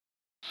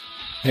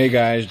Hey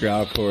guys,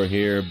 Drowcore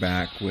here,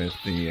 back with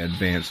the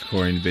advanced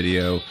coring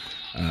video.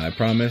 I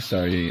promise,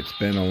 sorry, it's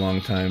been a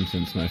long time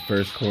since my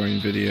first coring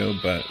video,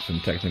 but some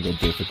technical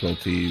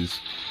difficulties.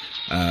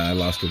 I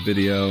lost a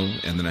video,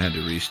 and then I had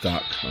to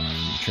restock on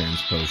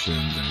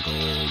transpotions and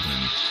gold,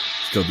 and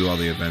still do all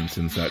the events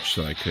and such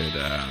so I could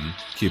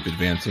keep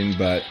advancing,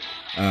 but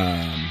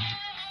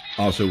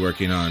also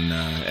working on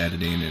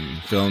editing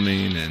and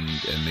filming and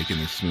making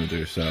this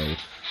smoother. So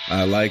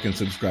like and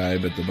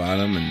subscribe at the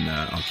bottom, and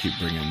I'll keep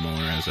bringing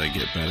more as I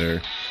get better.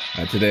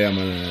 Today I'm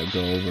going to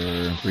go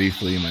over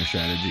briefly my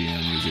strategy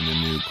on using the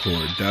new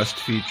core dust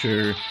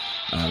feature,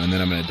 and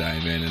then I'm going to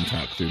dive in and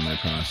talk through my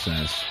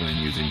process when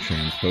using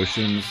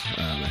transpotions,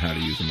 how to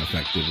use them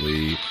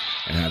effectively,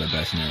 and how to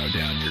best narrow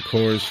down your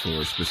cores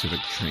for specific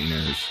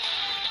trainers.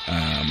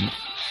 I'm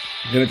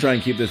going to try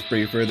and keep this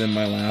briefer than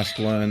my last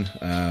one,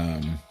 but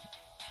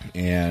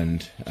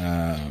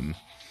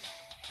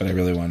I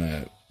really want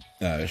to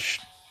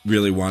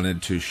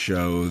wanted to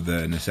show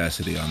the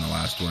necessity on the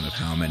last one of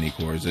how many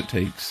cores it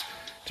takes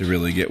to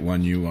really get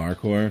one UR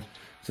core.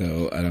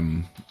 So I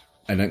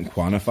didn't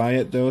quantify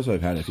it though, so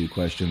I've had a few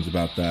questions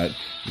about that.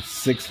 It's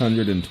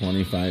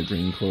 625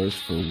 green cores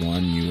for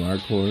one UR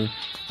core,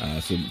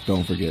 so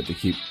don't forget to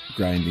keep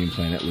grinding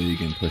Planet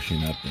League and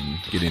pushing up and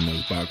getting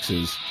those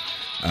boxes.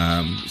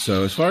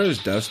 So as far as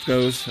dust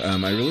goes,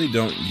 I really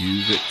don't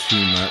use it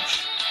too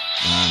much.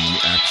 You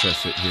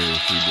access it here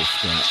through the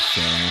scrap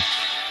cell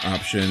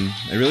option.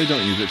 I really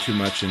don't use it too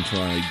much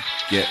until I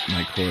get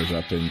my cores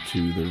up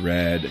into the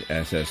red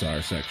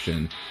SSR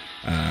section,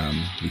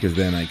 because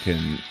then I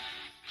can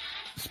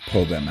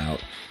pull them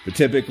out. But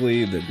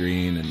typically the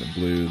green and the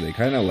blue, they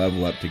kind of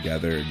level up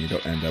together and you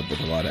don't end up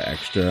with a lot of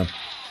extra.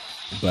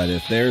 But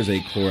if there's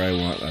a core I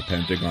want, a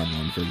pentagon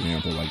one for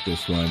example, like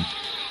this one,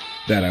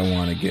 that I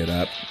want to get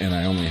up and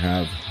I only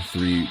have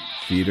 3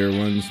 feeder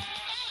ones,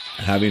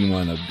 having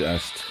one of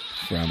dust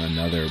from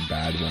another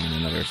bad one in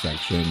another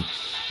section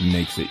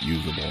makes it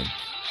usable.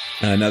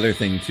 Another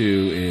thing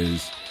too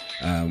is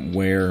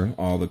where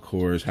all the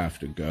cores have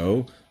to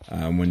go.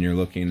 When you're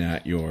looking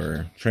at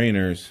your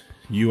trainers,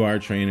 UR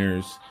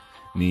trainers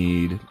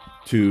need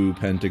 2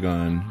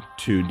 pentagon,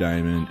 2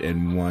 diamond,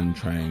 and 1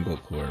 triangle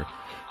core.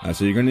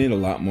 So you're going to need a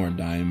lot more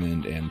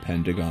diamond and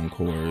pentagon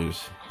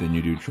cores than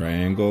you do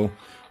triangle.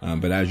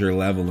 But as you're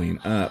leveling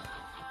up,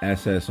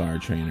 SSR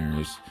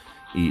trainers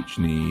each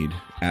need,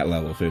 at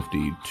level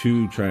 50,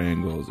 2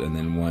 triangles and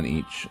then 1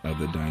 each of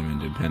the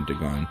diamond and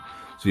pentagon.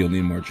 So you'll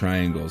need more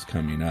triangles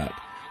coming up.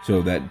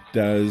 So that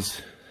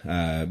does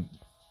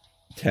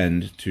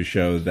tend to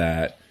show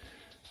that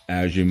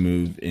as you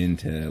move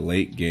into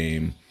late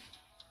game,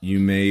 you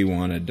may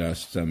want to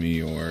dust some of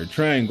your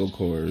triangle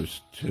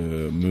cores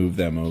to move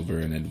them over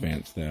and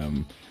advance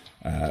them,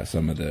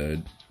 some of the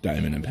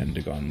diamond and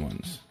pentagon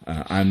ones.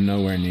 I'm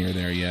nowhere near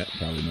there yet.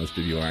 Probably most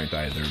of you aren't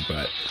either,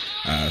 but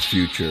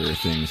future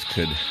things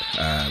could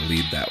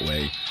lead that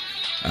way.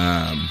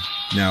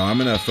 Now I'm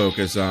going to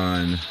focus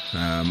on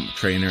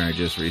trainer I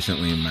just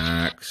recently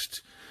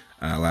maxed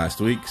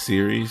last week,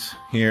 series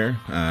here.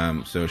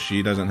 So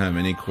she doesn't have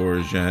any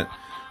cores yet.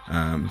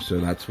 So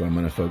that's what I'm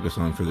going to focus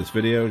on for this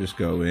video. Just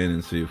go in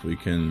and see if we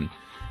can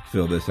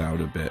fill this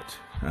out a bit.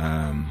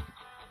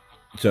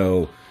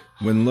 So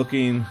when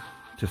looking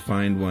to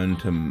find one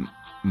to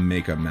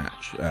make a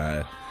match,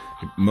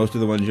 most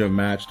of the ones you have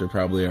matched are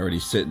probably already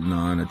sitting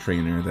on a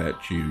trainer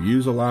that you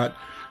use a lot.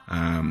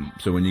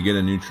 So when you get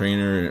a new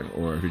trainer,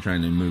 or if you're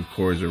trying to move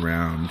cores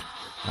around,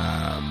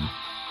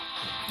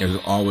 there's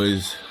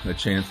always a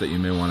chance that you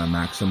may want to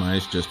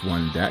maximize just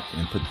one deck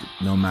and put,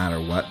 no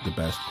matter what, the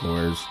best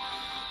cores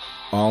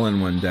all in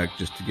one deck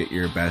just to get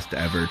your best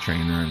ever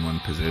trainer in one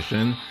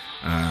position.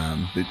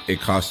 It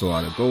costs a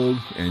lot of gold,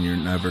 and you're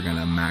never going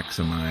to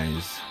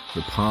maximize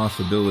the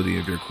possibility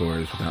of your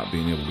cores without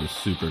being able to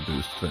super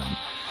boost them.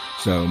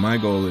 So my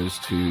goal is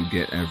to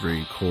get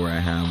every core I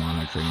have on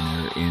a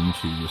trainer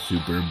into the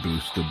super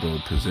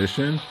boostable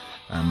position,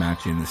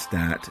 matching the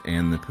stat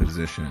and the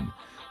position.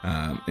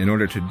 In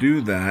order to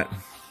do that,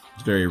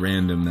 it's very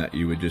random that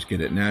you would just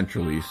get it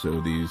naturally. So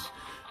these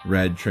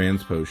red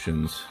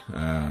transpotions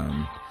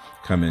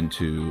come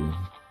into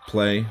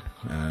play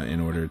in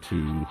order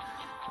to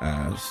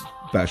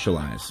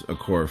specialize a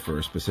core for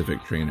a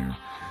specific trainer.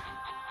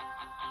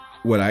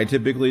 What I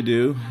typically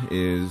do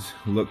is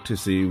look to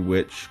see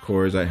which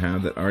cores I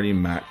have that already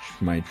match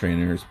my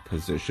trainer's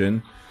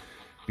position,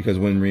 because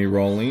when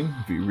re-rolling,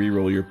 if you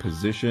re-roll your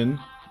position,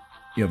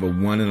 you have a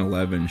 1 in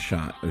 11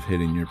 shot of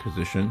hitting your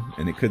position,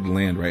 and it could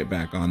land right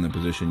back on the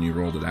position you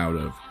rolled it out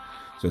of.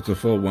 So it's a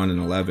full 1 in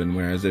 11,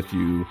 whereas if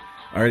you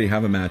already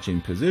have a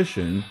matching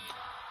position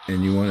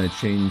and you want to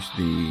change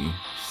the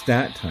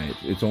stat type,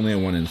 it's only a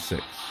 1 in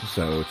 6.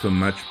 So it's a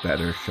much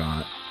better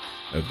shot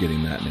of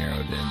getting that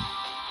narrowed in.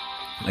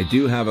 I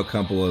do have a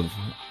couple of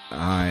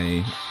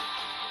eye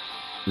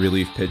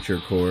relief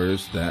pitcher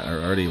cores that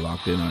are already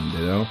locked in on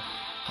Ditto.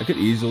 I could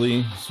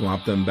easily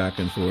swap them back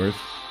and forth.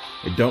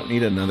 I don't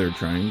need another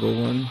triangle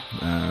one,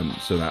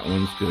 so that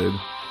one's good.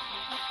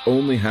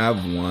 Only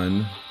have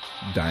one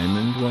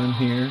diamond one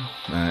here,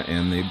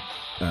 and they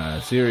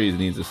series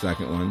needs a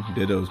second one.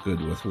 Ditto's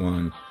good with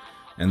one.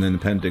 And then the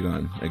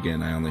Pentagon,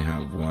 again, I only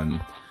have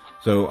one.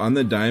 So on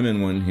the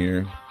diamond one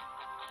here,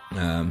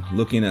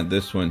 looking at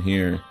this one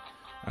here,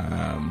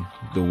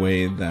 the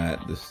way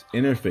that this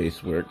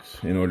interface works,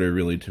 in order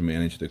really to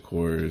manage the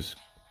cores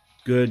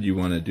good, you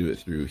want to do it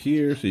through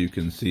here so you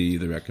can see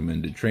the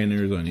recommended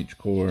trainers on each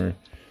core.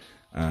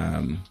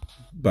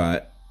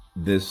 But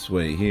this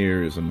way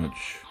here is a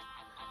much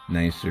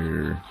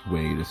nicer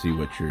way to see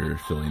what you're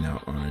filling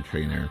out on a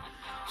trainer.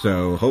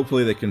 So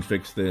hopefully they can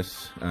fix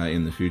this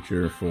in the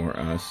future for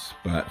us,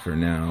 but for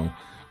now,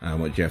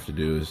 what you have to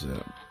do is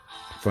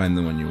find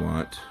the one you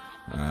want,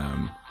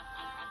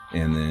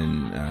 and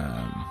then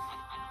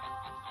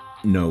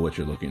know what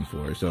you're looking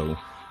for. So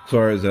as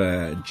far as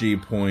a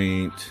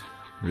G-point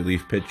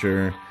relief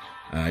pitcher,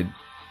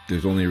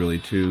 there's only really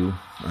two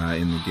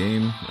in the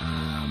game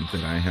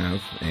that I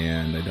have,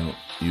 and I don't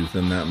use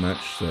them that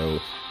much, so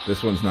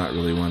this one's not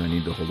really one I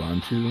need to hold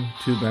on to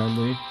too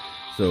badly.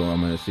 So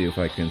I'm going to see if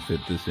I can fit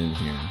this in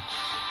here.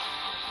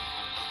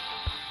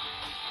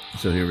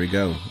 So here we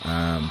go.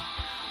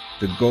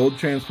 The gold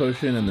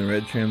transpotion and the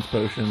red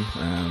transpotion,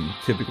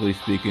 typically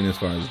speaking, as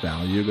far as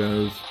value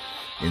goes,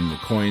 in the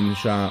coin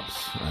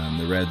shops,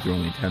 the reds are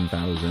only 10,000,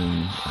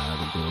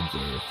 the golds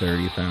are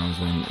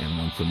 30,000, and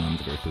once a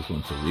month versus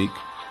once a week.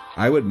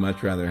 I would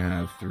much rather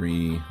have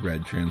 3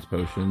 red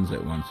transpotions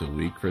at once a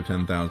week for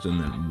 10,000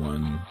 than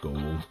 1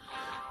 gold.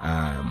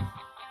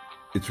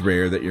 It's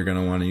rare that you're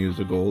going to want to use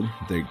a gold.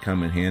 They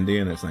come in handy,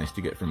 and it's nice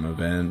to get from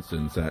events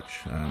and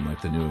such,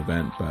 like the new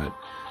event, but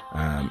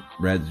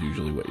red's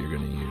usually what you're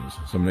going to use.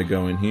 So I'm going to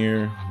go in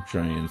here,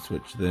 try and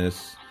switch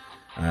this.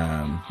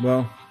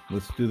 Well,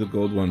 let's do the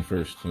gold one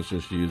first. Let's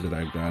just use it.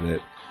 I've got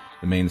it.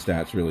 The main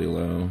stat's really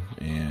low,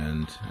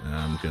 and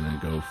I'm going to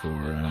go for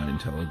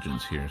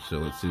intelligence here. So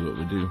let's see what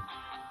we do.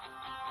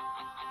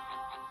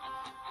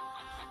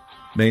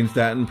 Main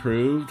stat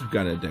improved.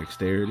 Got a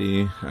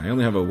dexterity. I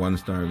only have a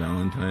 1-star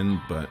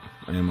Valentine, but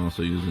I am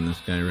also using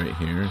this guy right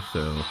here,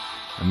 so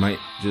I might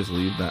just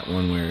leave that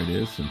one where it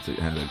is since it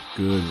had a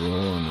good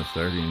roll on the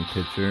starting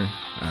pitcher.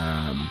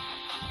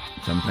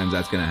 Sometimes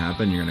that's going to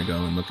happen. You're going to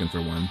go and looking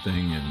for one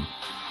thing, and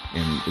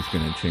it's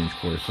going to change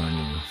course on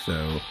you.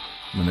 So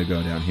I'm going to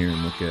go down here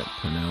and look at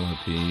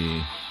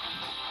Penelope.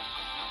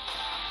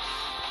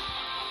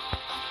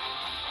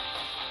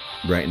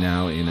 Right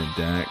now in a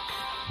deck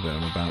that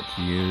I'm about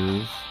to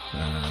use,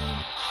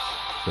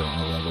 so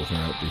I'll level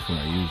her up before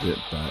I use it,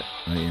 but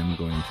I am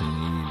going to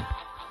need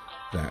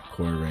that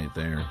core right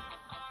there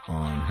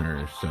on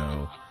her,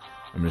 so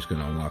I'm just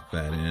going to lock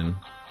that in,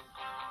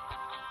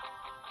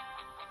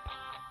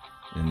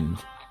 and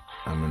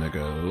I'm going to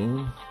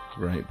go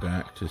right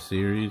back to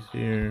series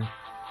here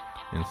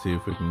and see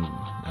if we can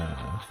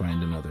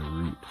find another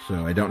route.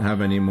 So I don't have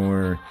any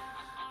more.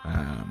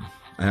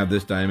 I have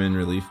this diamond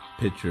relief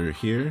pitcher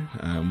here,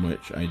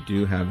 which I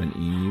do have an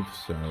Eve,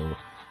 so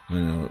I'm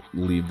going to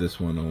leave this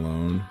one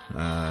alone.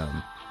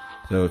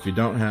 So if you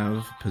don't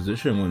have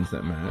position ones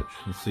that match,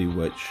 let's see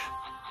which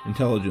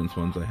intelligence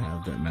ones I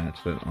have that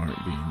match that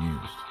aren't being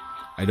used.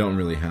 I don't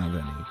really have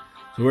any.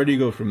 So where do you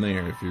go from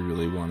there if you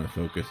really want to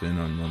focus in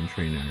on one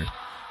trainer?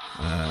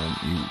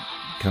 You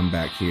come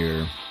back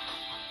here,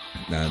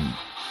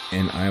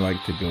 and I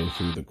like to go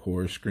through the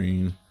core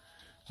screen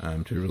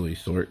to really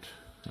sort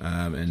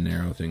and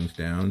narrow things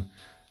down.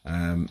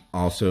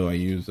 Also, I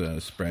use a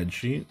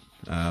spreadsheet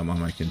on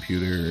my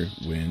computer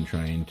when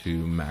trying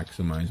to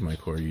maximize my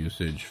core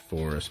usage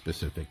for a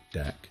specific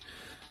deck.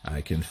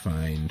 I can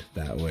find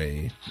that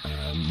way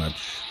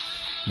much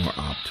more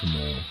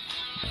optimal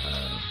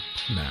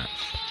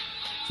match.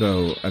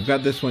 So I've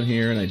got this one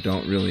here, and I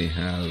don't really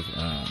have,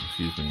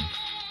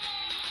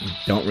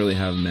 don't really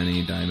have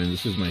many diamonds.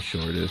 This is my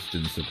shortest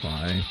in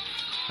supply,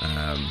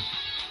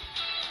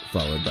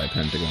 followed by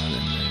Pentagon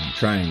and then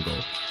Triangle.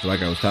 So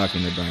like I was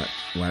talking about,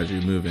 as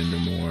you move into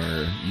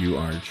more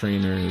UR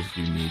trainers,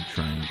 you need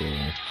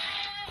Triangle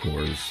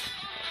cores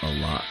a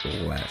lot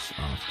less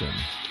often.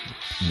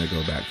 I'm going to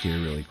go back here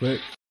really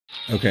quick.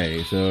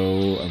 Okay,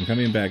 so I'm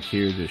coming back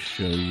here to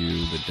show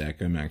you the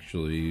deck I'm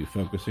actually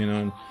focusing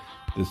on.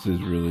 This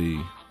is really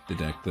the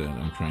deck that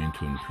I'm trying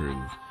to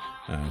improve.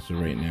 So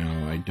right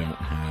now I don't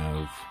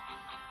have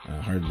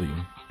hardly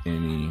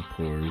any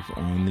cores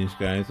on these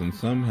guys, and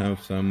some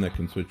have some that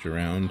can switch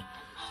around,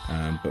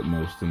 but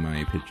most of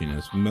my pitching,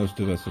 as most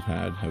of us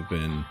have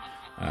been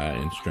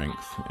in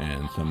strength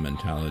and some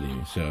mentality.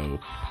 So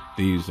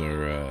these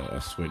are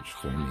a switch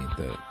for me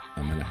that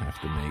I'm going to have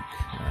to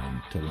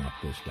make to lock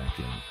this deck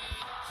in.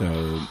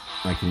 So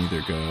I can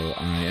either go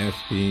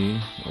ISP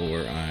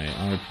or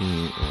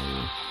IRP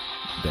or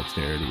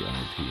Dexterity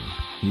RP.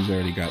 He's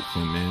already got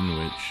some in,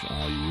 which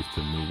I'll use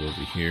to move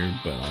over here,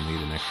 but I'll need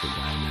an extra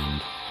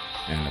diamond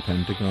and a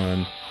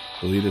Pentagon.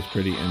 The lead is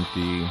pretty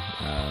empty,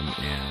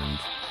 and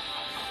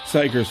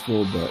Psyker's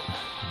full, but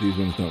these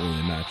ones don't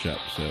really match up.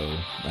 So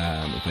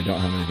if I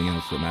don't have anything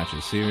else that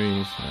matches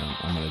series,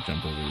 I'm going to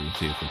jump over and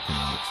see if we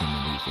can make some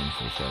of these in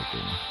for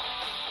Psyker.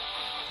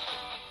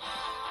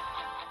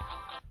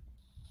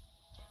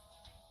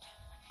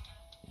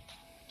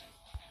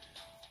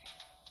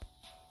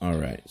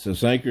 Alright, so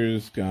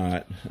Psyker's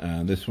got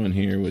this one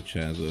here, which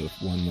has a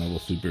 1 level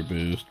super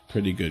boost,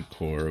 pretty good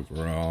core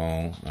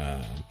overall.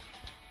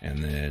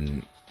 And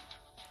then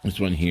this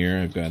one here,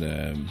 I've got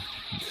a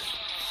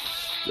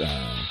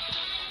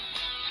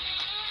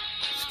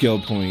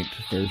skill point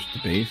first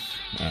base.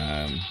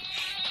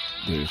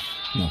 There's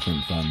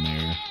nothing fun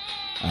there.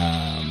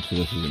 So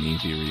this is an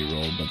easy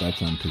reroll, but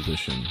that's on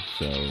position.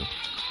 So,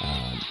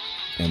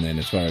 and then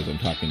as far as I'm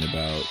talking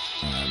about,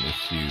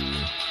 if you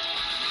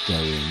go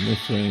in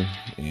this way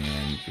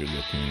and you're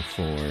looking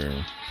for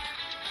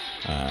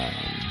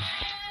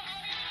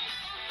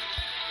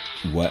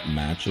what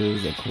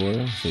matches a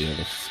core, so you have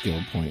a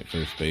skill point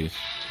first base.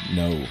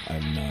 No, I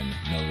have none.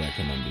 No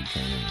recommended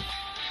trainers.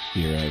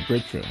 Here are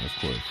Britra, of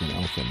course, and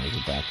Elfin as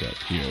a backup.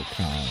 Here are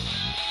Khan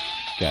and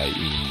Guy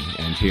E.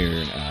 And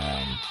here,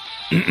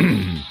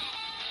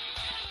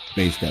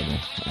 Base Devil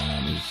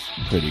is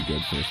pretty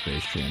good first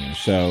base trainer.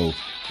 So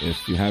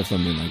if you have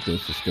something like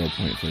this, a skill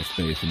point first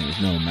base, and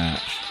there's no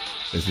match,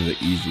 this is an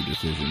easy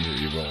decision to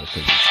re-roll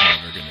because it's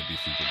never going to be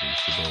super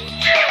boostable.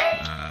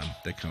 And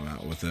they come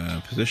out with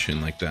a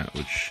position like that,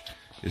 which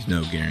is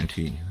no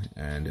guarantee.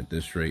 And at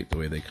this rate, the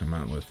way they come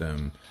out with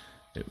them,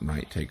 it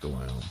might take a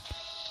while.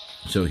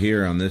 So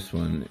here on this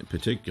one in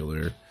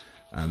particular,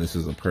 this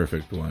is a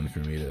perfect one for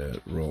me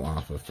to roll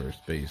off of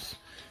first base.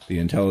 The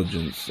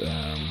intelligence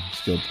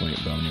skill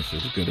point bonus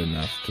is good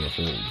enough to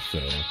hold, so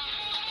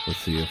let's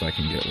see if I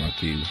can get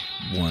lucky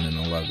 1 in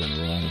 11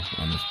 roll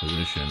on this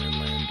position and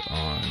land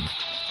on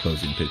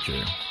closing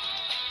pitcher.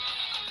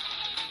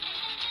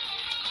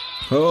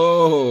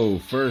 Oh,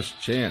 first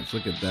chance.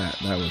 Look at that.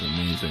 That was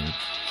amazing.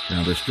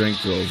 Now the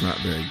strength roll is not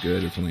very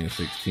good. It's only a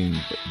 16,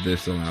 but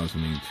this allows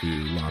me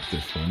to lock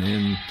this one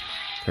in.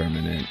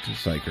 Permanent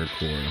Psyker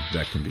core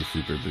that can be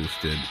super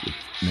boosted. It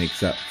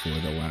makes up for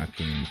the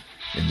lacking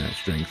in that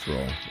strength roll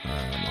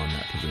on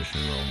that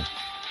position roll.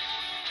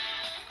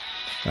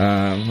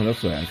 What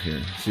else do I have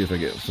here? See if I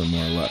get some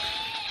more luck.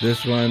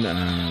 This one,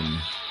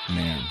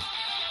 man.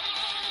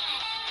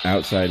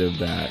 Outside of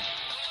that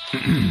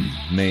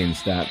main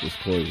stat, this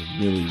core is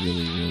really,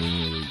 really, really,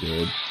 really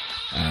good.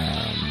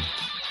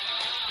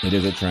 It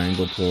is a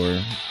triangle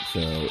core, so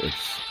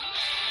it's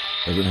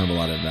doesn't have a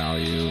lot of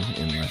value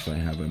unless I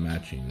have a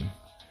matching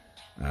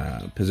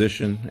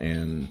position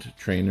and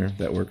trainer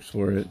that works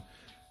for it.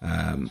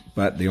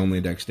 But the only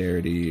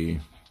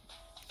dexterity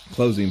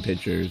closing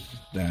pitchers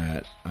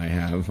that I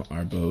have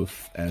are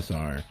both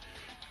SR,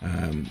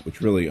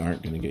 which really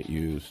aren't going to get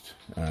used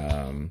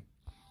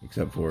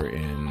except for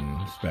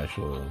in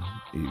special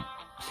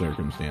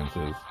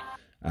circumstances.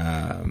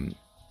 And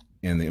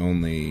the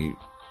only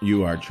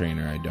UR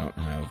trainer I don't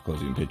have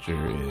closing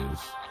pitcher is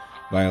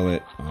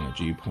Violet on a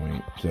G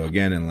point. So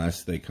again,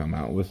 unless they come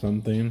out with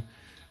something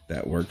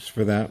that works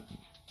for that,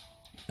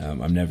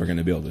 I'm never going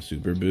to be able to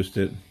super boost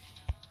it.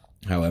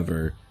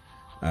 However,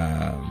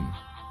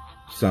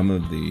 some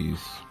of these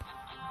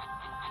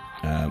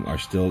are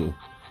still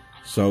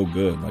so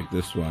good, like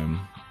this one,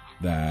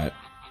 that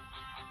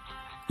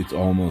it's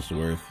almost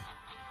worth,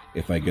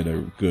 if I get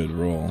a good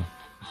roll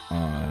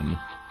on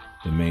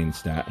the main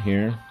stat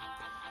here,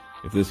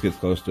 if this gets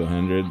close to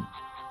 100,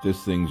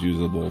 this thing's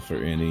usable for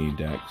any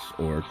dex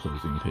or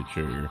closing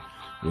pitcher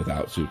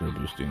without super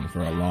boosting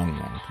for a long,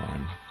 long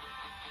time.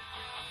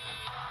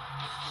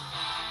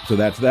 So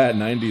that's that,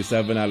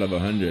 97 out of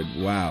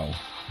 100. Wow,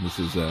 this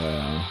is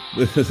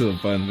a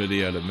fun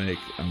video to make.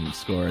 I'm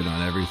scoring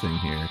on everything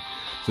here.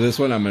 So this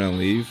one I'm gonna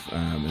leave.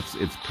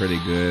 It's pretty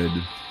good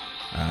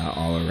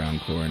all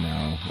around core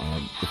now.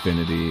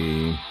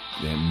 Affinity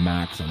and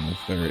max on the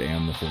 3rd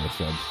and the 4th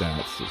sub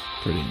stats is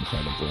pretty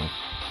incredible.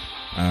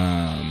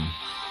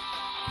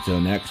 So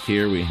next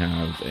here we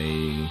have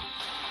a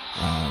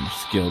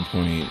skill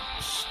point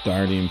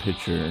starting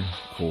pitcher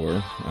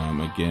core.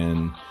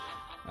 Again,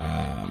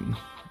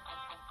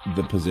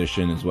 the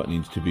position is what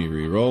needs to be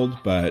re-rolled,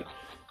 but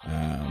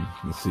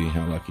let's see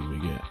how lucky we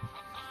get.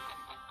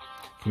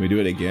 Can we do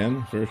it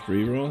again? First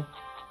re-roll?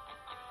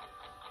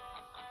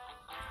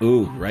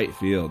 Ooh, right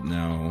field.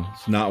 No,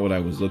 it's not what I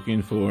was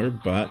looking for,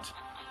 but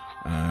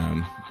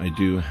I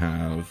do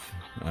have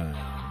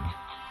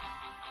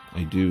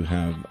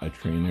a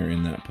trainer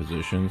in that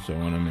position, so I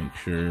want to make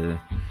sure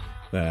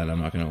that I'm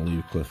not going to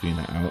leave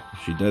Cliffina out.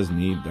 She does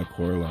need a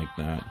core like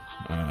that,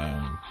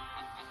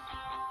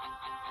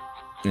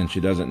 and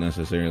she doesn't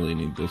necessarily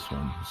need this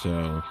one.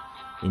 So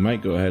we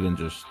might go ahead and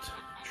just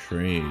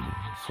trade,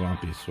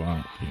 swappy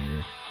swap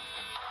here.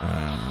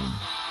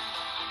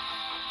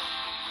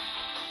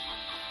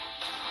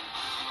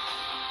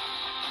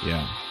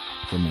 Yeah,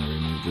 so I'm going to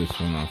remove this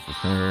one off of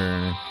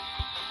her.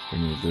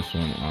 Remove this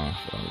one off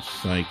of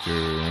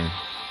Psyker.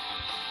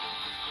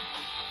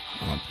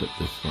 I'll put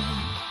this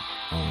one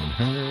on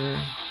her.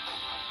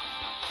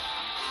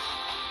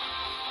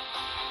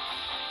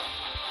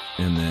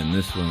 And then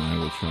this one I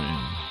will try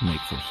and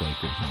make for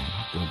Psyker here.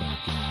 Go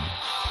back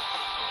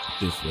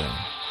in this way.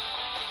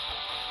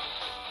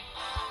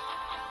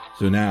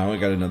 So now I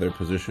got another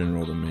position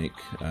roll to make.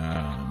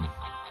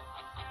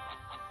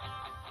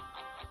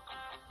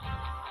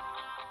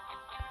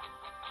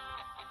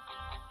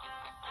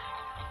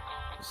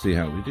 see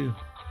how we do.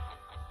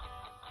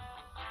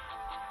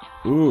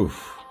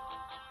 Oof.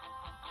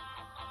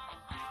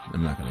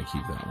 I'm not going to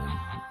keep that one.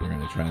 We're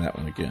going to try that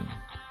one again.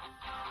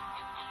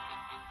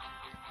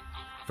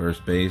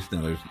 First base.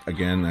 Now there's,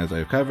 again, as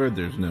I've covered,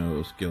 there's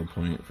no skill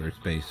point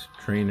first base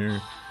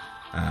trainer.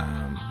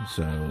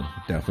 So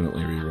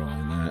definitely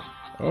re-rolling that.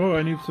 Oh,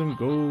 I need some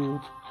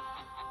gold.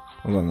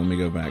 Hold on, let me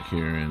go back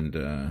here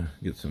and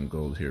get some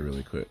gold here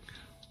really quick.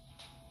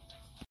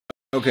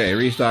 Okay,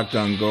 restocked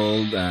on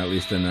gold, at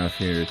least enough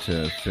here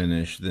to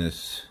finish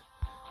this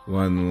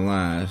one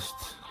last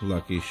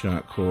lucky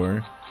shot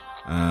core.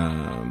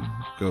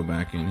 Go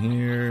back in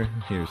here.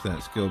 Here's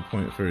that skill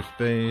point first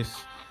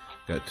base.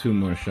 Got 2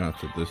 more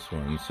shots at this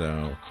one,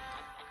 so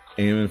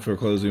aiming for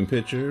closing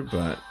pitcher,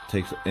 but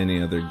takes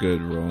any other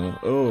good roll.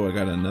 Oh, I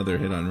got another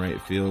hit on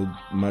right field,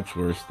 much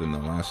worse than the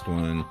last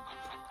one.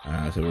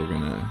 So we're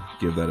gonna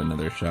give that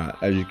another shot.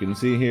 As you can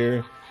see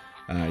here,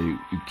 you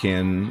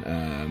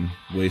can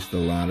waste a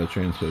lot of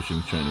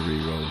transpotions trying to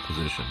re-roll a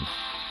position.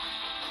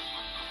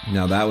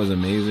 Now that was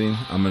amazing.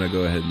 I'm gonna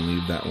go ahead and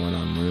leave that one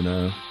on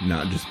Luna,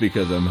 not just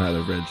because I'm out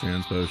of red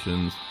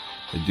transpotions.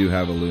 I do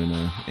have a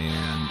Luna,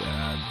 and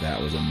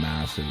that was a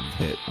massive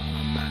hit on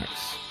a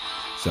max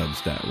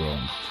substat roll.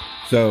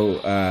 So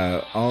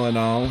all in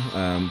all,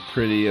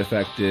 pretty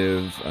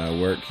effective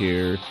work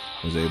here.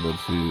 Was able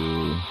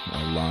to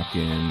lock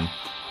in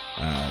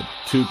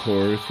 2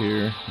 cores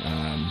here.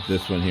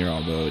 This one here,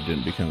 although it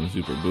didn't become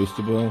super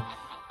boostable,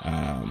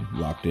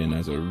 locked in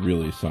as a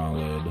really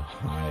solid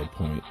high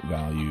point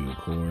value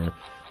core.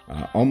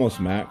 Almost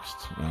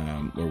maxed.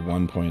 We're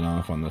 1 point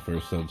off on the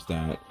first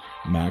substat,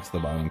 maxed the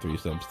bottom 3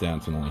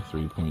 substats, and only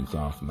 3 points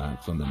off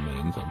max on the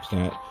main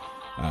substat.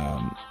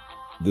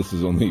 This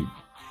is only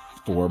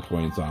 4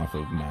 points off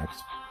of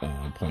max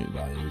point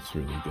value. It's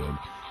really good.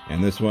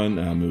 And this one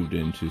moved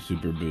into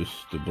super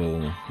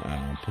boostable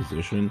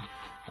position.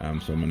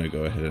 So I'm going to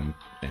go ahead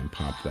and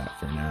pop that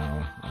for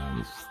now.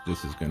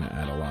 This is going to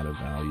add a lot of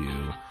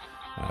value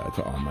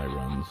to all my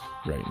runs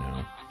right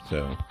now.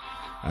 So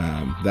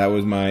that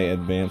was my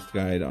advanced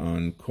guide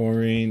on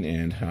coring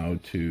and how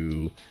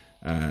to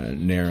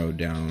narrow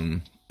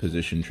down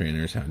position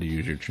trainers, how to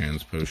use your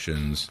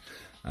transpotions.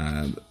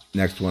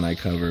 Next one I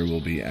cover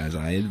will be as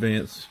I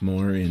advance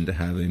more into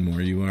having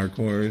more UR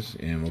cores,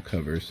 and we'll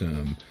cover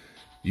some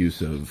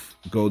use of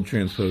gold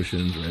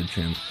transpotions, red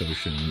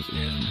transpotions,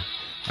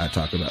 and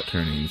talk about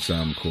turning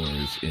some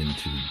cores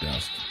into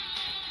dust.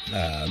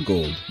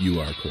 Gold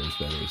UR cores,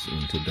 that is,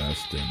 into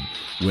dust,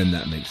 and when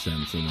that makes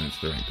sense and when it's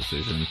the right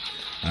decision.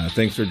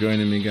 Thanks for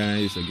joining me,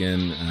 guys.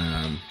 Again,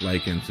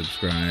 like and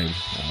subscribe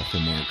for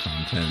more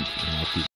content, and I'll keep